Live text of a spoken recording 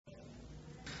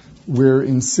We're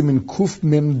in Siman Kuf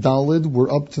Mem Dalid.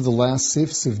 We're up to the last Seif,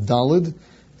 Seif Dalid,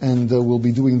 and we'll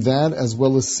be doing that as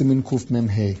well as Siman Kuf Mem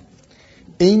Hey.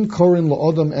 Ein korin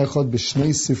la'odam echad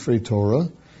b'shnei sifrei Torah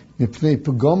mipnei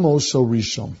pagamo shel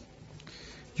rishon.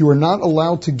 You are not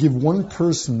allowed to give one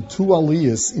person two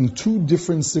aliyas in two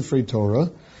different sifrei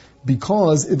Torah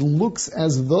because it looks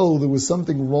as though there was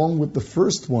something wrong with the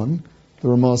first one. The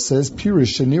Ramah says,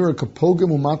 Pirish shenira kapogem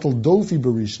umatal dofi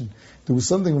barishon. There was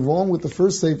something wrong with the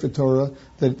first Sefer Torah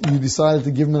that you decided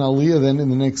to give him an aliyah then in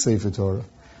the next Sefer Torah.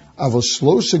 Aval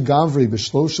shlosha gavri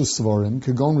b'shlosha svarim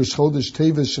kagon rish chodesh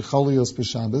teves shechalios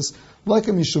b'shabbos like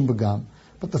a mishum bagam.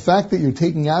 But the fact that you're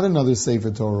taking out another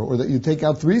Sefer Torah, or that you take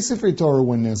out three Sefer Torah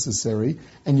when necessary,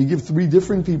 and you give three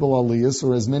different people aliyahs,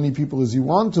 or as many people as you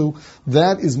want to,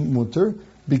 that is mutter,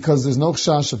 because there's no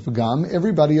chashash of pagam.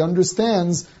 Everybody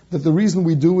understands that the reason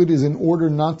we do it is in order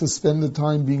not to spend the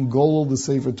time being golol the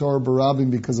Sefer Torah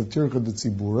barabim because of tircha de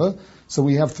tzibura. So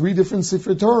we have three different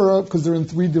Sefer Torah because they're in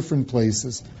three different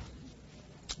places.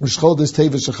 Rish Chodesh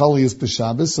Teves Shechalios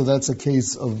b'Shabbos. So that's the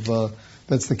case of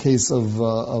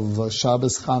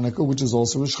Shabbos Chanukah, which is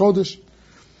also Rish Chodesh.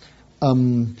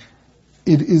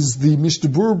 It is the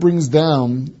Mishnah brings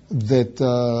down that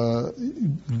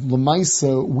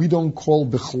Lamaisa we don't call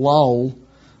Bichlal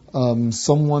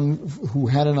someone who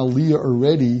had an aliyah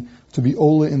already to be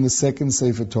Ola in the second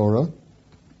Sefer Torah.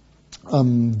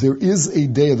 There is a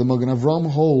day, the Magen Avraham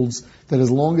holds that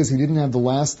as long as he didn't have the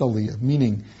last aliyah,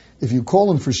 meaning if you call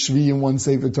him for Shvi in one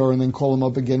Sefer Torah and then call him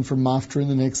up again for Mafter in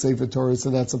the next Sefer Torah, so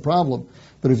that's a problem.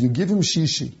 But if you give him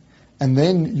Shishi, and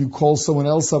then you call someone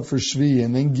else up for Shvi,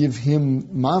 and then give him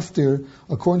Mafter,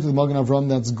 according to the Magen Avraham,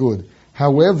 that's good.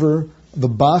 However, the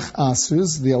Bach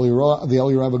Asers, the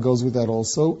Eli Rabbah goes with that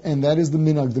also, and that is the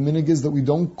Minhag. The Minhag is that we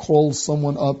don't call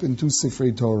someone up into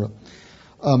Sifrei Torah.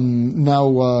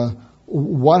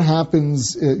 What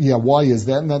happens, why is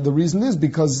that? And the reason is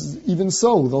because even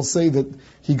so, they'll say that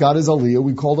he got his aliyah,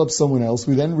 we called up someone else,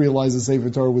 we then realized the Sefer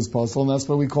Torah was possible, and that's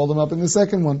why we called him up in the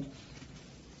second one.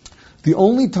 The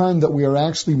only time that we are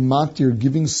actually matir,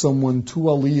 giving someone two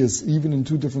aliyahs, even in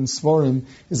two different svarim,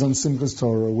 is on Simchas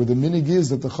Torah, where the minig is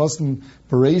that the chassan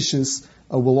Bereshis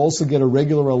will also get a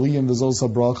regular aliyah in V'zos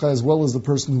HaBracha, as well as the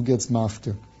person who gets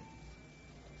maftir.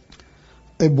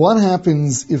 What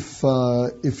happens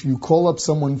if you call up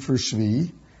someone for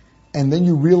Shvi, and then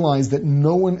you realize that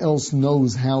no one else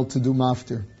knows how to do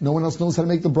maftir? No one else knows how to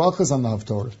make the brachas on the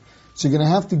Haftorah. So you're going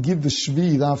to have to give the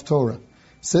Shvi the Haftorah.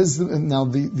 Says now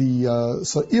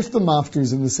so if the maftir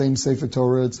is in the same Sefer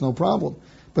Torah, it's no problem.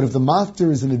 But if the maftir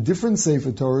is in a different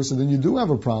Sefer Torah, so then you do have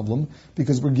a problem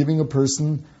because we're giving a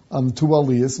person two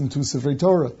aliyahs and two Sefer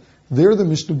Torah. There, the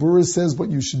Mishnah Berurah says what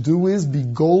you should do is be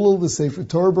golol the Sefer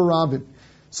Torah barabim.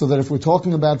 So that if we're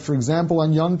talking about, for example,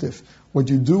 on Yontif, what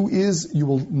you do is you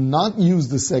will not use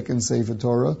the second Sefer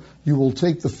Torah. You will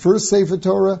take the first Sefer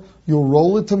Torah, you'll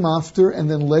roll it to maftir, and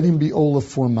then let him be ola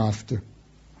for maftir.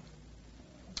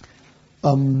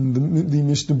 The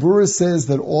Mishnah Berurah says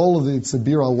that all of it's a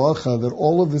bir halacha, that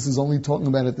all of this is only talking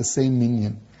about at the same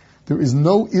minyan. There is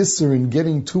no isser in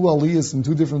getting two aliyahs and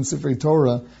two different Sifrei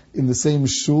Torah in the same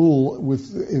shul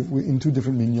in two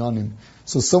different minyanim.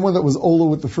 So someone that was Ola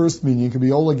with the first minyan could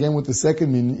be Ola again with the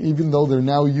second minyan, even though they're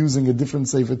now using a different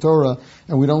Sefer Torah,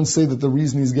 and we don't say that the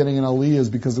reason he's getting an aliyah is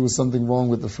because there was something wrong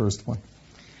with the first one.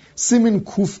 Siman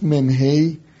Kuf Mem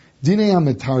Hey Dinei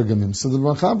HaMetargamim. So the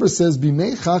Machaber says,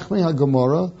 Bimei Chachmei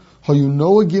HaGemara Hayu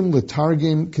Noagim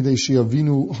Letargim Kedei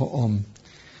Sheyavinu Ha'om.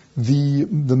 The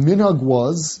minhag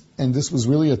was, and this was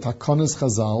really a takanas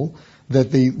chazal, that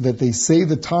they say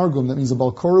the targum, that means the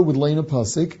balkora would lay in a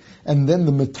pasuk, and then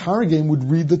the metargim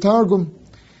would read the targum.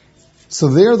 So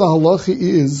there the halacha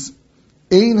is,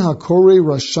 ein hakore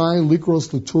rashai likros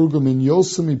leturgum in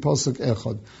yosem pasuk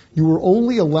echad. You were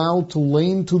only allowed to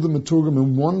lane to the meturgum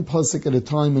in one pasuk at a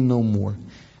time and no more.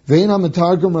 Vein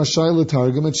ha-metargum rashai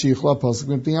letargum et shichla pasuk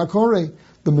mipnei hakore.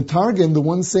 The metargim, the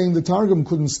one saying the targum,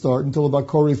 couldn't start until the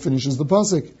bakori finishes the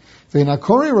pasuk. Vein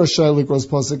hakore rashai likros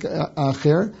pasuk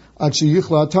acher at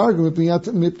shichla targum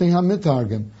mipnei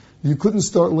ha-metargim. You couldn't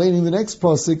start laning the next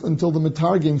pasuk until the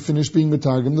metargim finished being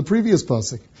metargim the previous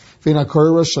pasuk. Vein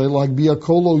hakore rashai lagbia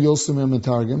kolo yosem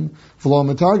metargim v'lo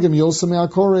metargim yosem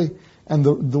hakore. And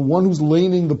the one who's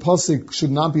laning the pasuk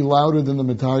should not be louder than the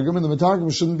metargim, and the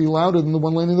metargim shouldn't be louder than the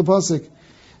one laning the pasuk.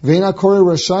 Vein hakore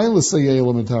rashai l'sayei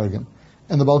metargim.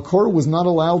 And the balkor was not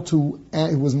allowed to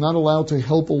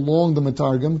help along the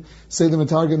metargim. Say the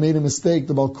metargim made a mistake,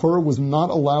 the balkor was not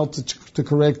allowed to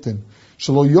correct him.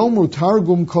 Shelo yomru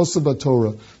targum kosav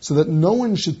Torah, so that no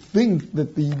one should think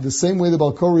that the same way the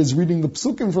balkor is reading the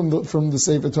psukim from the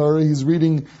Sefer Torah, he's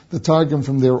reading the targum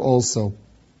from there also.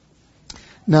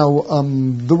 Now,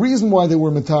 the reason why they were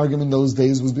Metargim in those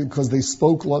days was because the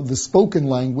spoken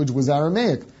language was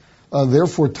Aramaic.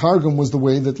 Therefore, Targum was the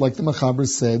way that, like the Mechaber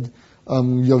said,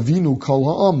 Yavinu Kol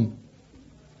Ha'am.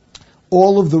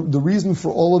 All of the reason for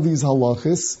all of these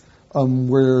halachis,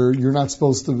 where you're not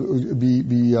supposed to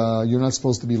you're not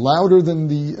supposed to be louder than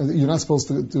you're not supposed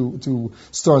to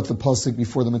start the pasuk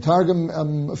before the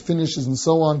Metargim finishes and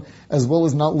so on, as well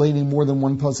as not laning more than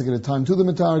one pasuk at a time to the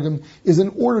Metargim, is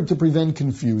in order to prevent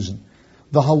confusion.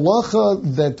 The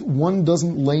halacha that one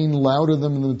doesn't lane louder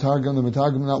than the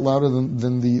Metargim not louder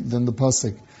than the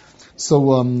pasuk.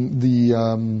 So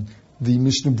the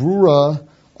Mishnah Brura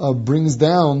brings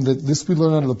down that this we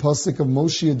learn out of the pasuk of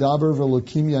Moshe Yadaber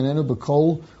v'Elokim Yanenu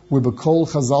B'Kol, where B'Kol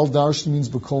Chazal Darshan means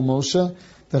B'Kol Moshe,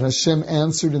 that Hashem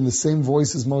answered in the same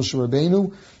voice as Moshe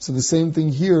Rabbeinu. So the same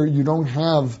thing here, you don't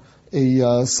have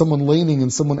someone laning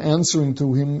and someone answering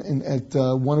to him at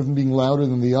one of them being louder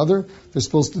than the other. They're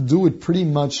supposed to do it pretty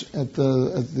much at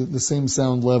the same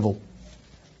sound level.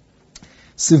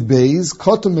 Siv Beis,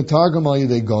 Kotum Metargam Al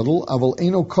Yidei Gadol, Aval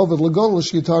Eino Kovad L'Gadol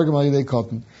Sh'Yitargam Al Yidei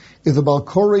Kotum. If the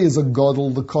Balkore is a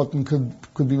Gadol, the cotton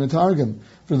could be Metargim.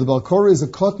 If the Balkore is a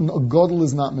cotton, a Gadol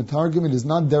is not Metargim. It is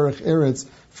not Derech Eretz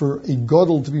for a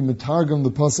Gadol to be Metargim,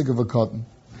 the pasuk of a cotton.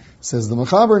 Says the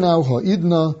Mechaber now,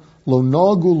 Ha'idna lo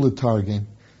nagu letargim.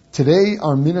 Today,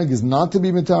 our minhag is not to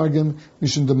be Metargim,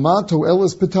 Mishum demato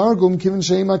elis Petargum, Kivin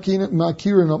Shei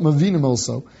Makirin Mavinim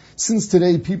also. Since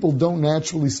today people don't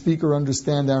naturally speak or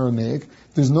understand Aramaic,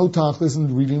 there's no tachlis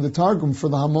in reading the Targum for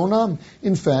the Hamonam.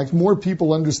 In fact, more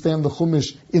people understand the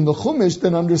Chumash in the Chumash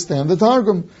than understand the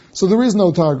Targum. So there is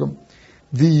no Targum.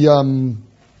 The Bagan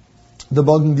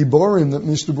Diborim that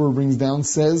Mishnah Berurah brings down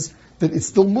says that it's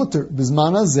still mutter.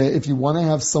 Bizman hazeh, if you want to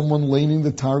have someone laning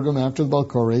the Targum after the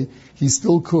Balkore, he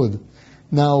still could.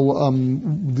 Now,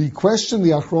 the question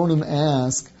the Achronim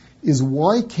ask is,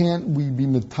 why can't we be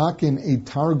metakin a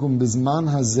Targum Bizman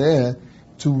hazeh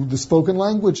to the spoken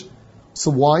language? So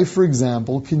why, for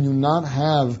example, can you not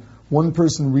have one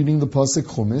person reading the pasuk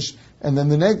Chumash and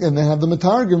then and they have the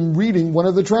Metargim reading one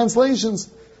of the translations?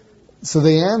 So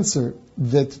they answer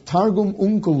that Targum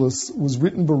Unkelus was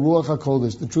written Baruch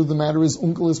HaKodesh. The truth of the matter is,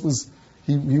 Unkelus was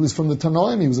he was from the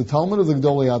Tanoim. He was a Talmud of the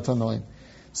Gedolei HaTanoim.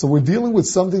 So we're dealing with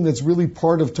something that's really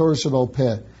part of Torah Shebal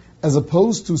Peh, as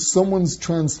opposed to someone's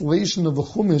translation of the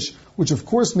Chumash, which of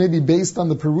course may be based on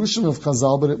the Perushim of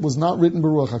Chazal, but it was not written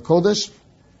Baruch HaKodesh.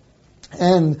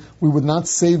 And we would not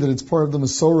say that it's part of the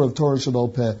Masorah of Torah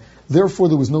Shebal Peh. Therefore,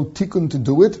 there was no tikkun to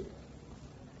do it.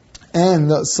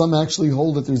 And some actually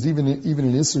hold that there's even an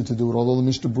Isser to do it, although the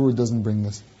Mishnah Berurah doesn't bring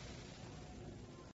this.